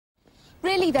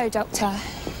Really though, Doctor,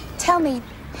 tell me,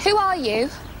 who are you?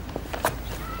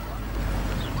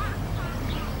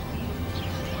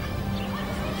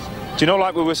 Do you know,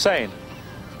 like we were saying,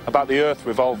 about the Earth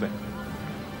revolving?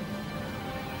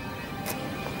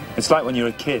 It's like when you're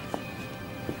a kid.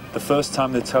 The first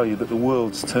time they tell you that the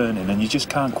world's turning and you just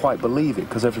can't quite believe it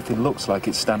because everything looks like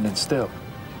it's standing still.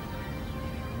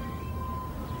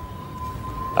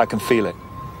 I can feel it.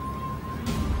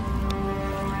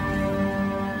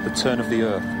 The turn of the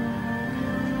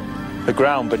Earth. The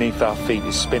ground beneath our feet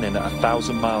is spinning at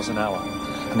 1,000 miles an hour,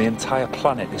 and the entire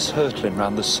planet is hurtling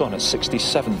round the sun at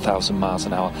 67,000 miles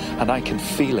an hour, and I can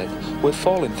feel it. We're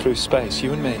falling through space,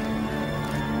 you and me,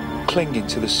 clinging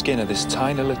to the skin of this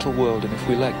tiny little world, and if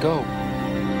we let go...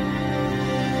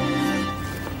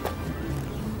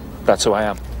 That's who I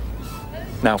am.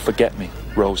 Now forget me,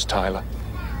 Rose Tyler.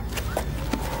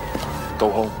 Go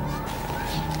home.